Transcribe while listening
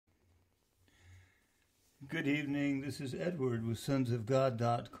Good evening. This is Edward with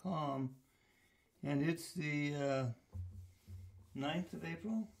sonsofgod.com, and it's the 9th of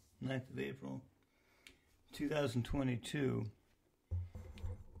April, 2022.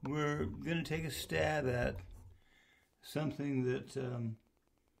 We're going to take a stab at something that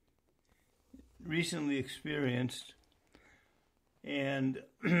recently experienced, and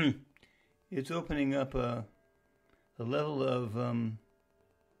it's opening up a level of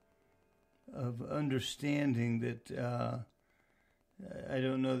understanding that I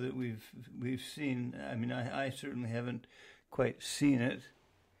don't know that we've seen. I mean, I certainly haven't quite seen it.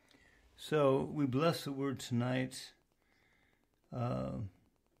 So we bless the word tonight.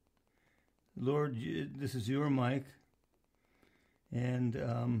 Lord, this is your mic,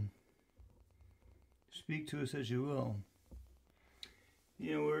 and speak to us as you will.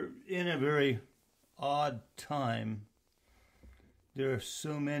 You know, we're in a very odd time. There are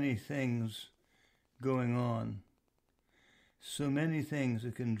so many things going on, so many things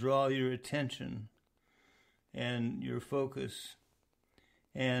that can draw your attention and your focus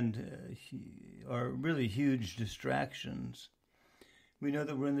and are really huge distractions. We know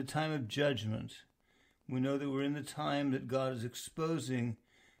that we're in the time of judgment. We know that we're in the time that God is exposing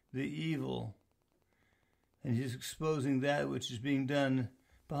the evil, and He's exposing that which is being done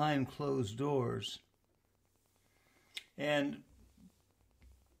behind closed doors. And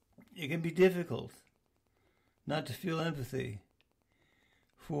it can be difficult not to feel empathy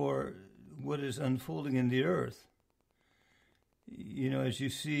for what is unfolding in the earth. You know, as you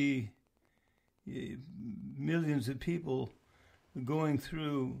see millions of people going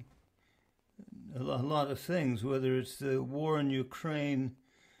through a lot of things, whether it's the war in Ukraine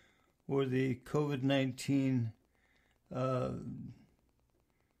or the COVID-19, I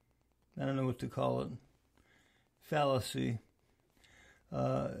don't know what to call it, fallacy.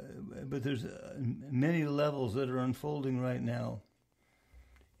 But there's many levels that are unfolding right now.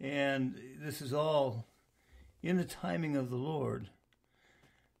 And this is all in the timing of the Lord.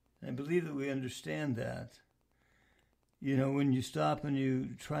 And I believe that we understand that. You know, when you stop and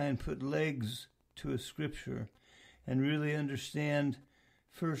you try and put legs to a scripture and really understand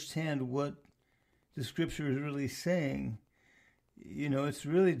firsthand what the scripture is really saying, you know, it's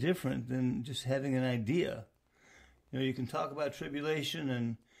really different than just having an idea. You know, you can talk about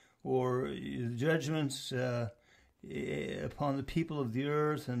tribulation or the judgments upon the people of the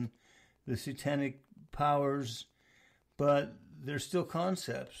earth and the satanic powers, but there's still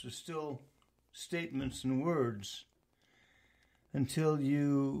concepts, there's still statements and words until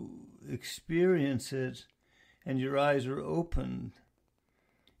you experience it and your eyes are opened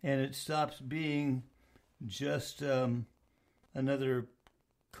and it stops being just another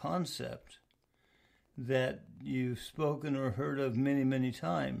concept that you've spoken or heard of many, many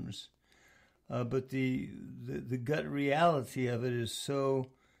times. But the gut reality of it is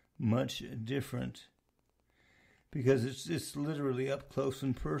so much different because it's literally up close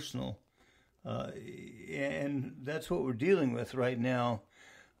and personal. And that's what we're dealing with right now.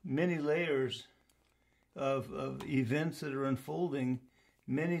 Many layers of events that are unfolding,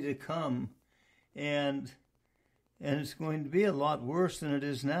 many to come, and it's going to be a lot worse than it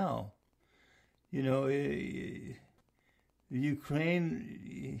is now. You know,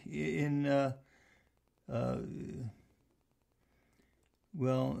 Ukraine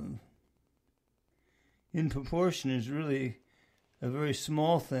in proportion is really a very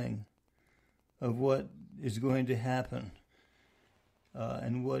small thing of what is going to happen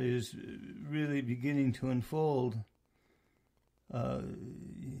and what is really beginning to unfold.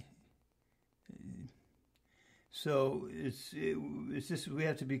 So it's just we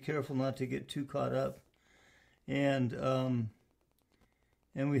have to be careful not to get too caught up, and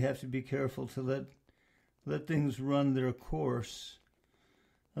we have to be careful to let things run their course,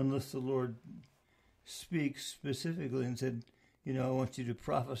 unless the Lord speaks specifically and said, you know, I want you to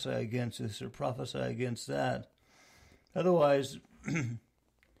prophesy against this or prophesy against that. Otherwise,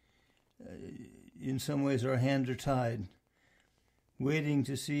 in some ways, our hands are tied, waiting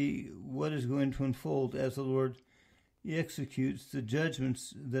to see what is going to unfold as the Lord executes the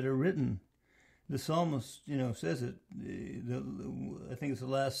judgments that are written. The psalmist, you know, says it. I think it's the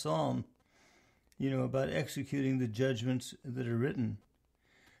last psalm, you know, about executing the judgments that are written.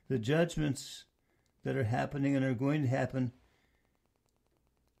 The judgments that are happening and are going to happen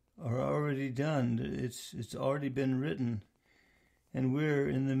are already done. It's already been written, and we're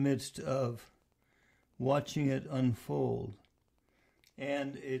in the midst of watching it unfold.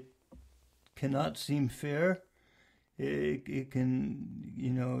 And it cannot seem fair. It can, you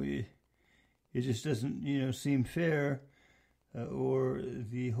know, it just doesn't, you know, seem fair, or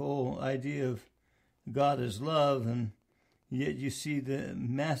the whole idea of God is love, and yet you see the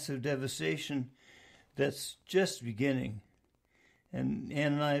massive devastation that's just beginning.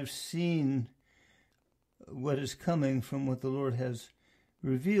 And I have seen what is coming from what the Lord has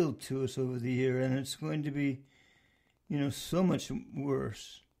revealed to us over the year, and it's going to be, so much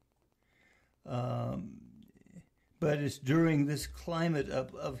worse. But it's during this climate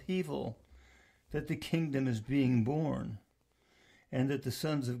of upheaval that the kingdom is being born, and that the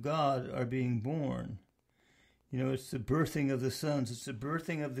sons of God are being born. It's the birthing of the sons. It's the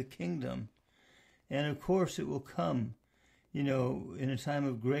birthing of the kingdom. And of course it will come, in a time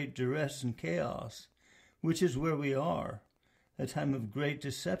of great duress and chaos, which is where we are, a time of great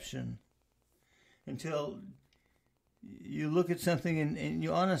deception. Until you look at something and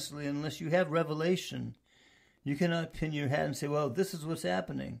you honestly, unless you have revelation, you cannot pin your hat and say, well, this is what's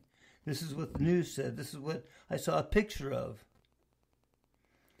happening. This is what the news said. This is what I saw a picture of.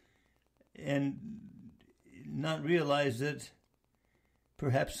 And not realize that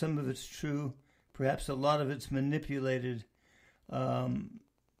perhaps some of it's true, perhaps a lot of it's manipulated,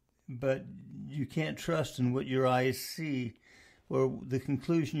 but you can't trust in what your eyes see or the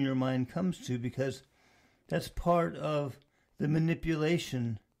conclusion your mind comes to, because that's part of the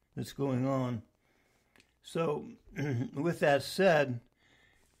manipulation that's going on. So with that said,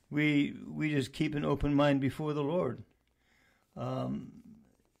 we just keep an open mind before the Lord,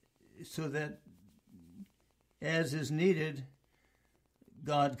 so that as is needed,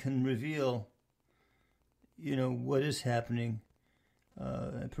 God can reveal, what is happening,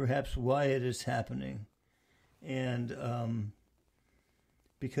 perhaps why it is happening. And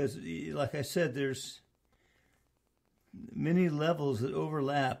because, like I said, there's many levels that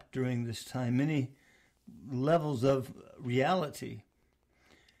overlap during this time, many levels of reality,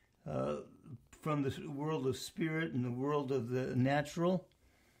 from the world of spirit and the world of the natural.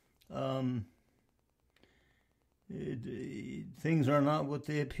 Things are not what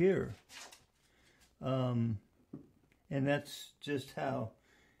they appear, and that's just how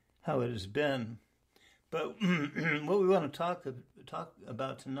it has been. But what we want to talk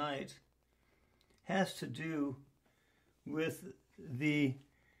about tonight has to do with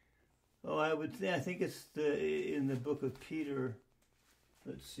I think it's in the book of Peter.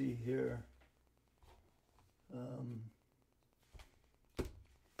 Let's see here. Let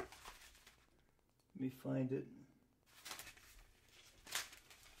me find it.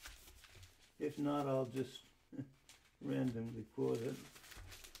 If not, I'll just randomly quote it.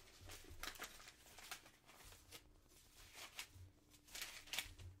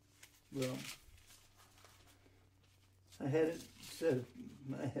 Well, I had it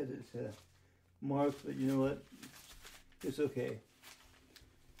marked, but you know what? It's okay.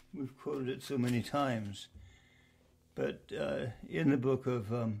 We've quoted it so many times. But in the book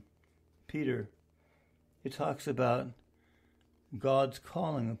of Peter, it talks about God's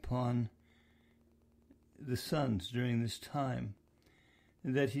calling upon the sons during this time,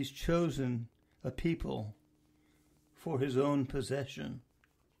 and that he's chosen a people for his own possession,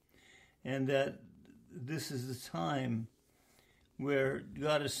 and that this is the time where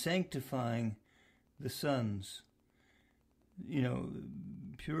God is sanctifying the sons,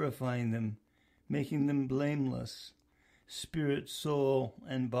 purifying them, making them blameless, spirit, soul,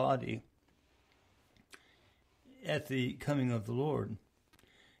 and body, at the coming of the Lord.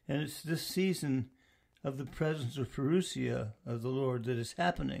 And it's this season of the presence of parousia of the Lord that is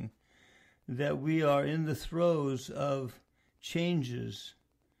happening, that we are in the throes of changes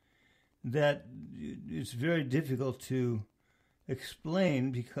that it's very difficult to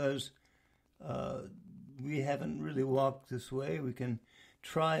explain, because we haven't really walked this way. We can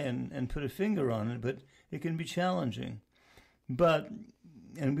try and put a finger on it, but it can be challenging.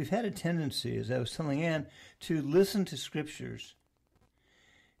 And we've had a tendency, as I was telling Ann, to listen to scriptures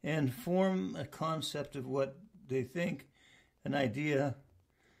and form a concept of what they think, an idea,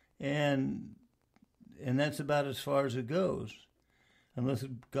 and that's about as far as it goes, unless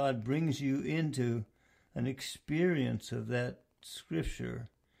God brings you into an experience of that scripture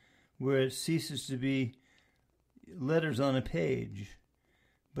where it ceases to be letters on a page,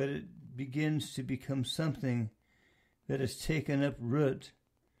 but it begins to become something that has taken up root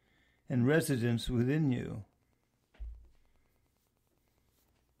and residence within you.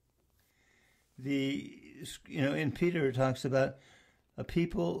 In Peter it talks about a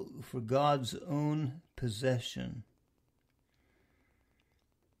people for God's own possession.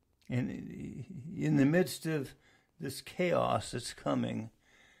 And in the midst of this chaos that's coming,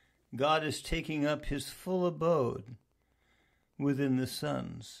 God is taking up his full abode within the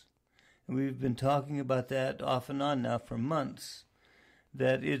sons. And we've been talking about that off and on now for months,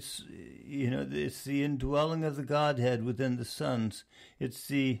 that it's the indwelling of the Godhead within the sons. It's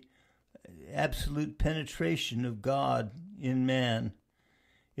the absolute penetration of God in man.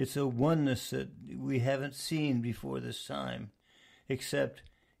 It's a oneness that we haven't seen before this time, except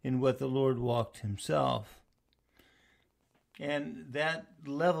in what the Lord walked himself. And that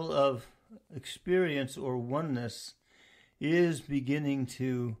level of experience or oneness is beginning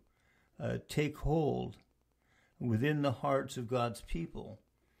to take hold within the hearts of God's people.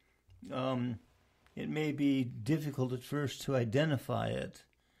 It may be difficult at first to identify it,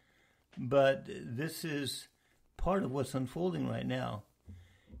 but this is part of what's unfolding right now.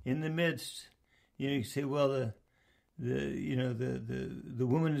 In the midst, you say, well, the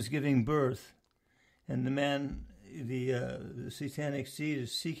woman is giving birth, and the man, the satanic seed,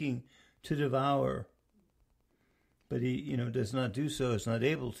 is seeking to devour, but he, does not do so, is not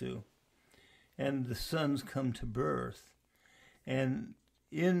able to. And the sons come to birth. And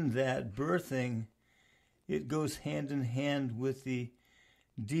in that birthing, it goes hand in hand with the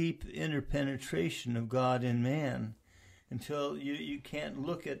deep interpenetration of God in man, until you can't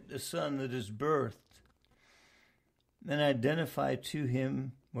look at the son that is birthed and identify to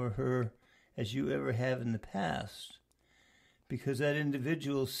him or her as you ever have in the past, because that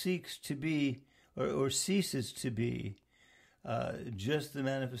individual seeks to be or ceases to be just the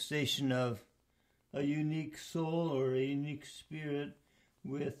manifestation of a unique soul or a unique spirit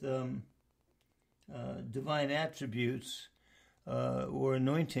with divine attributes or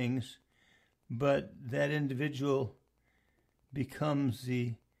anointings, but that individual becomes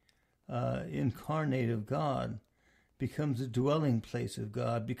the incarnate of God, becomes the dwelling place of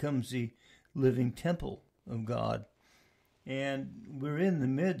God, becomes the living temple of God. And we're in the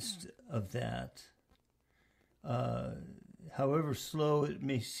midst of that. However slow it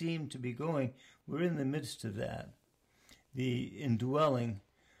may seem to be going, we're in the midst of that. The indwelling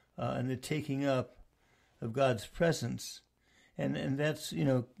and the taking up of God's presence. And that's,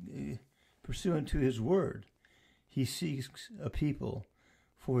 pursuant to his word. He seeks a people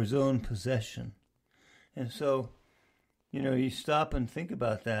for his own possession. And so, you stop and think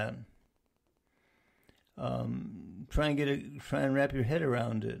about that. Try and wrap your head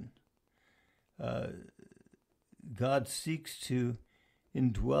around it. God seeks to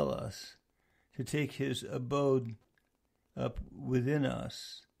indwell us, to take his abode up within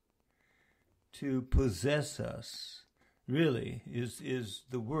us, to possess us, really, is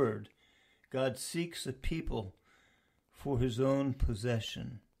the word. God seeks a people for his own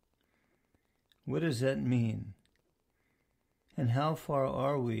possession. What does that mean? And how far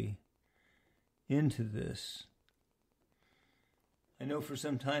are we into this? I know for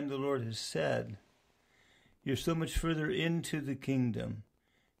some time the Lord has said, you're so much further into the kingdom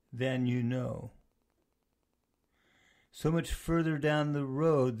than you know. So much further down the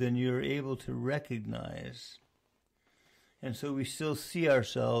road than you're able to recognize. And so we still see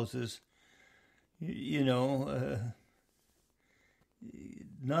ourselves as,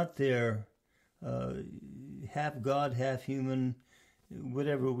 not there, half God, half human,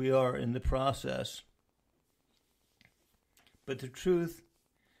 whatever we are in the process. But the truth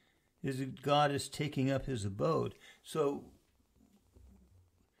is that God is taking up his abode. So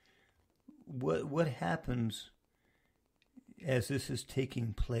what happens as this is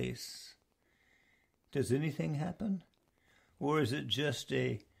taking place? Does anything happen? Or is it just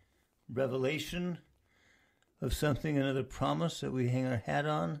a revelation of something, another promise that we hang our hat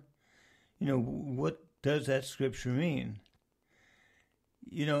on? What does that scripture mean?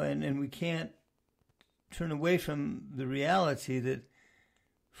 And we can't turn away from the reality that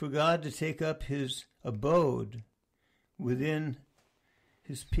for God to take up his abode within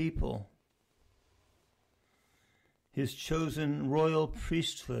his people, his chosen royal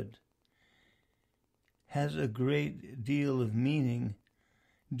priesthood, has a great deal of meaning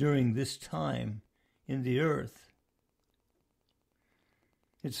during this time in the earth.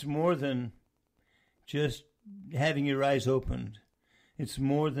 It's more than just having your eyes opened. It's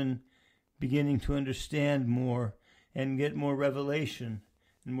more than beginning to understand more and get more revelation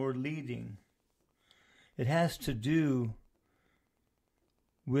and more leading. It has to do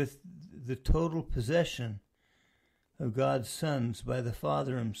with the total possession of God's sons by the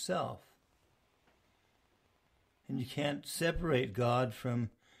Father himself. And you can't separate God from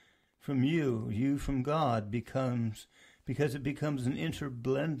you from God, because it becomes an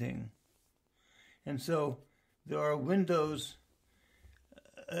interblending. And so there are windows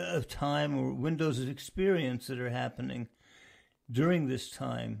of time or windows of experience that are happening during this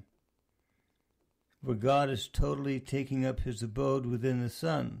time where God is totally taking up his abode within the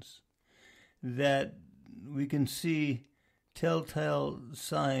sons, that we can see telltale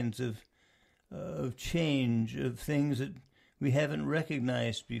signs of change, of things that we haven't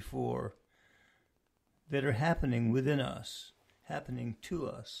recognized before that are happening within us, happening to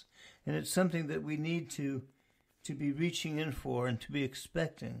us. And it's something that we need to be reaching in for and to be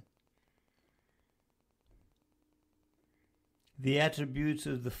expecting. The attributes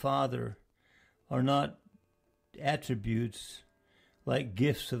of the Father are not attributes like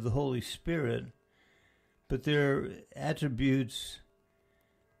gifts of the Holy Spirit, but they're attributes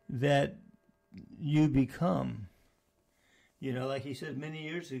that you become. You know, like he said many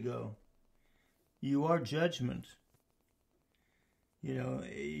years ago, you are judgment. You know,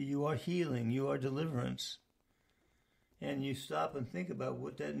 you are healing, you are deliverance. And you stop and think about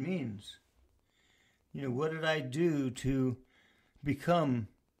what that means. You know, what did I do to become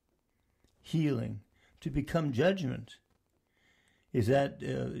healing, to become judgment? Is that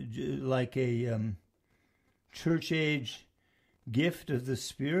like a church age gift of the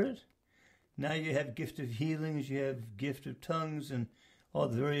Spirit? Now you have gift of healings, you have gift of tongues, and all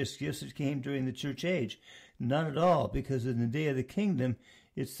the various gifts that came during the church age. Not at all, because in the day of the kingdom,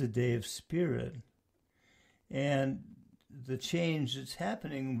 it's the day of Spirit. And the change that's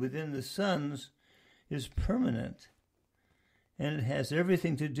happening within the sons is permanent. And it has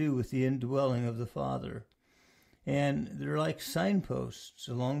everything to do with the indwelling of the Father. And they're like signposts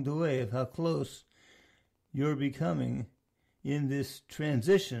along the way of how close you're becoming in this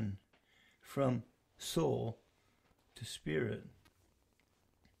transition from soul to spirit.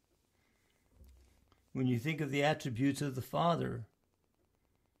 When you think of the attributes of the Father,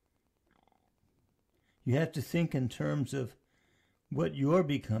 you have to think in terms of what you're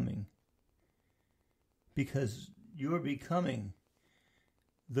becoming, because you're becoming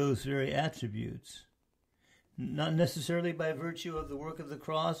those very attributes, not necessarily by virtue of the work of the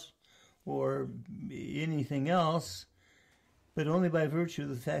cross or anything else, but only by virtue of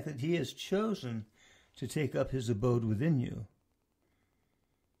the fact that he has chosen to take up his abode within you.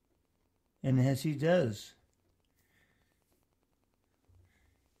 And as he does,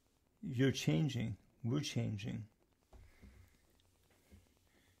 you're changing, we're changing.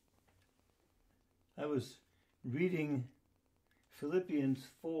 I was reading Philippians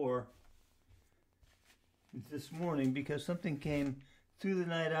 4 this morning because something came through the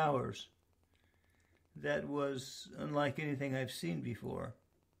night hours that was unlike anything I've seen before.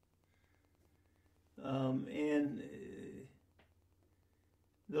 And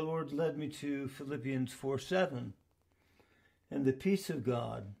the Lord led me to Philippians 4:7. And the peace of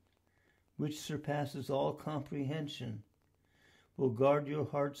God, which surpasses all comprehension, will guard your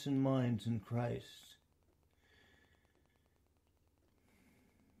hearts and minds in Christ.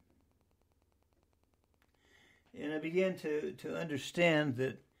 And I began to understand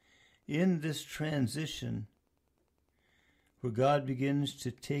that in this transition, where God begins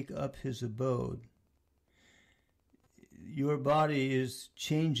to take up his abode, your body is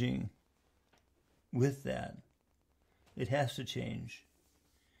changing with that. It has to change.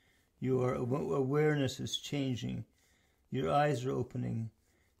 Your awareness is changing. Your eyes are opening.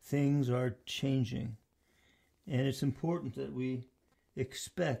 Things are changing. And it's important that we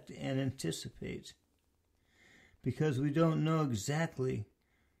expect and anticipate, because we don't know exactly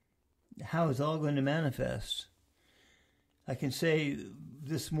how it's all going to manifest. I can say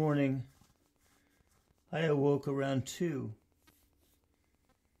this morning, I awoke around 2,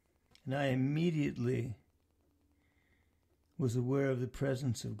 and I immediately was aware of the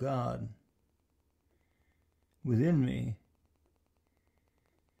presence of God within me,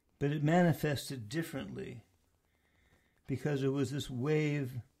 but it manifested differently because there was this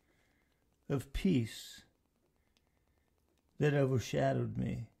wave of peace that overshadowed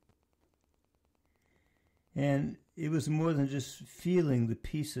me. And it was more than just feeling the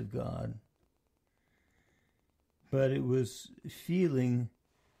peace of God, but it was feeling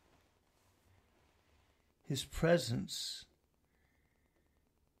his presence.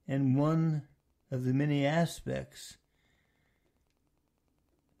 And one of the many aspects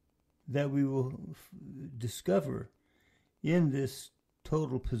that we will discover in this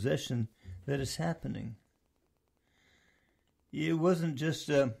total possession that is happening. It wasn't just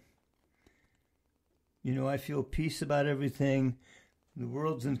I feel peace about everything. The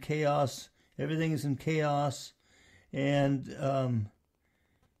world's in chaos. Everything is in chaos. And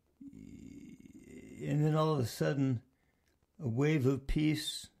then all of a sudden, a wave of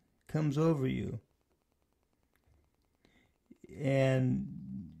peace comes over you. And,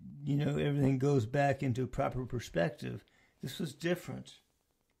 everything goes back into proper perspective. This was different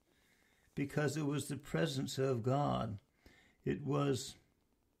because it was the presence of God. It was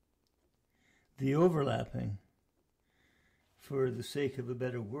the overlapping for the sake of a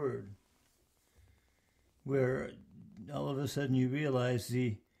better word, where all of a sudden you realize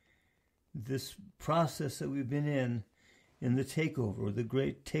this process that we've been in the takeover, the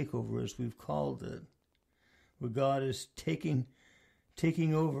great takeover as we've called it, where God is taking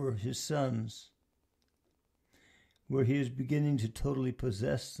over his sons, where he is beginning to totally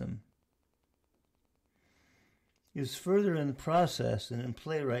possess them, is further in the process and in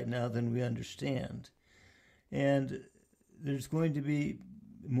play right now than we understand. And there's going to be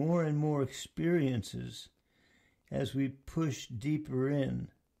more and more experiences as we push deeper in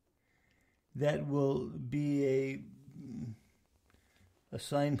that will be a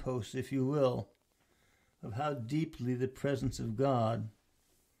signpost, if you will, of how deeply the presence of God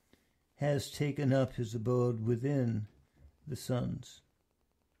has taken up his abode within the sons.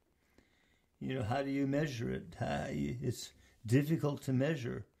 You know, how do you measure it? It's difficult to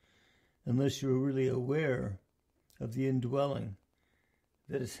measure unless you're really aware of the indwelling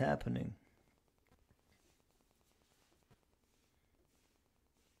that is happening.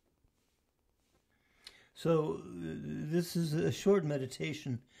 So this is a short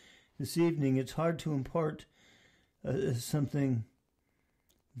meditation this evening. It's hard to impart something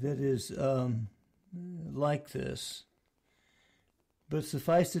that is like this. But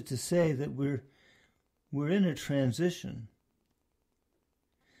suffice it to say that we're in a transition.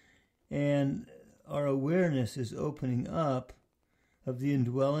 And our awareness is opening up of the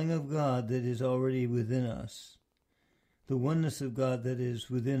indwelling of God that is already within us, the oneness of God that is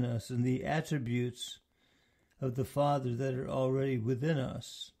within us, and the attributes of the Father that are already within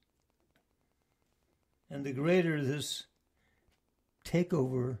us. And the greater this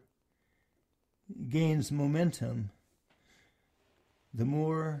takeover gains momentum, the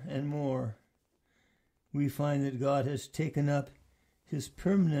more and more we find that God has taken up his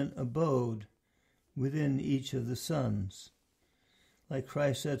permanent abode within each of the sons. Like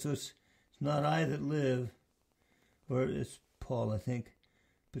Christ said, so it's not I that live, or it's Paul, I think,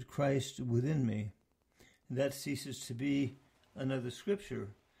 but Christ within me. And that ceases to be another scripture,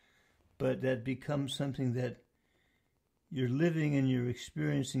 but that becomes something that you're living and you're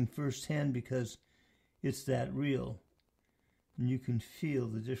experiencing firsthand because it's that real, and you can feel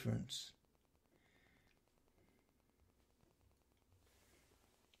the difference.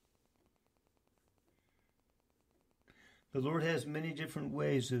 The Lord has many different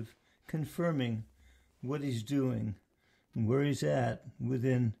ways of confirming what he's doing and where he's at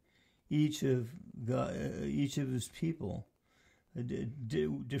within each of God, each of his people.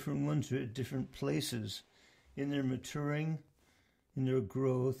 Different ones are at different places in their maturing, in their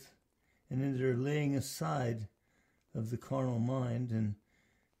growth, and in their laying aside of the carnal mind and,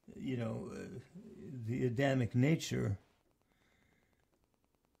 the Adamic nature.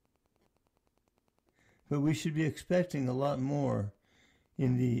 But we should be expecting a lot more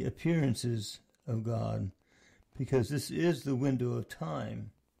in the appearances of God, because this is the window of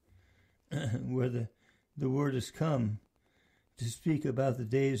time where the word has come to speak about the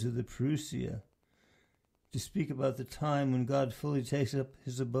days of the parousia, to speak about the time when God fully takes up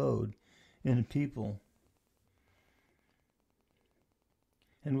his abode in a people.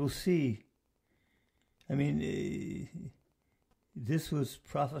 And we'll see. I mean, this was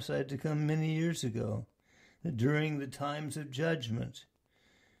prophesied to come many years ago, that during the times of judgment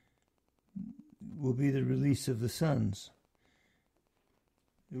will be the release of the sons.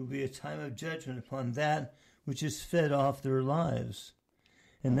 It will be a time of judgment upon that which is fed off their lives.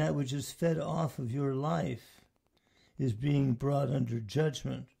 And that which is fed off of your life is being brought under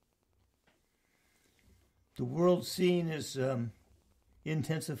judgment. The world scene is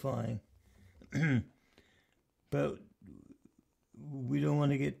intensifying. But we don't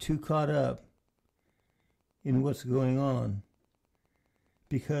want to get too caught up in what's going on,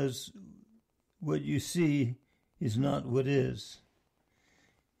 because what you see is not what is.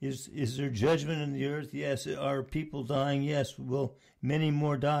 Is there judgment in the earth? Yes. Are people dying? Yes. Will many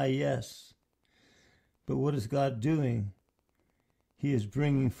more die? Yes. But what is God doing? He is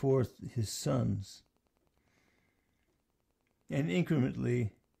bringing forth his sons. And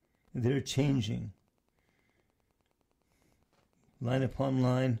incrementally, they're changing. Line upon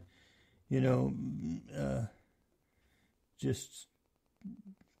line, just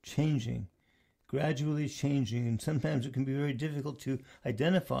changing, gradually changing. And sometimes it can be very difficult to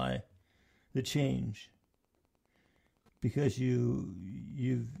identify the change because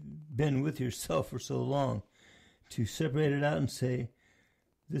you've been with yourself for so long, to separate it out and say,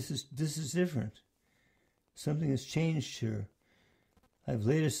 this is different. Something has changed here. I've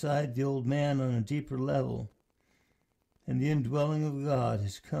laid aside the old man on a deeper level, and the indwelling of God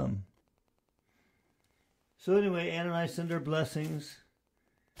has come. So anyway, Ann and I send our blessings.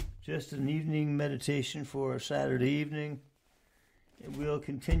 Just an evening meditation for a Saturday evening. And we'll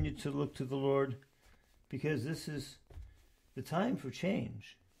continue to look to the Lord because this is the time for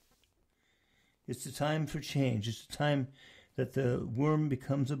change. It's the time for change. It's the time that the worm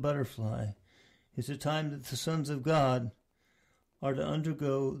becomes a butterfly. It's a time that the sons of God are to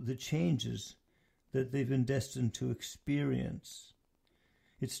undergo the changes that they've been destined to experience.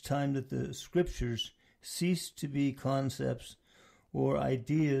 It's time that the scriptures cease to be concepts or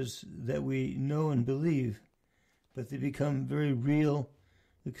ideas that we know and believe, but they become very real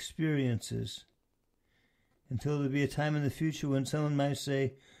experiences. Until there'll be a time in the future when someone might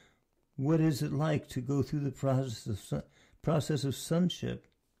say, what is it like to go through the process of sonship?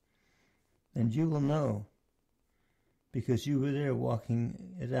 And you will know, because you were there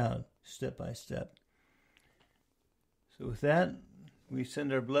walking it out step by step. So with that, we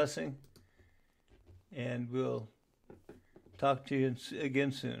send our blessing, and we'll talk to you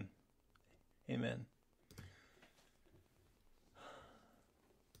again soon. Amen.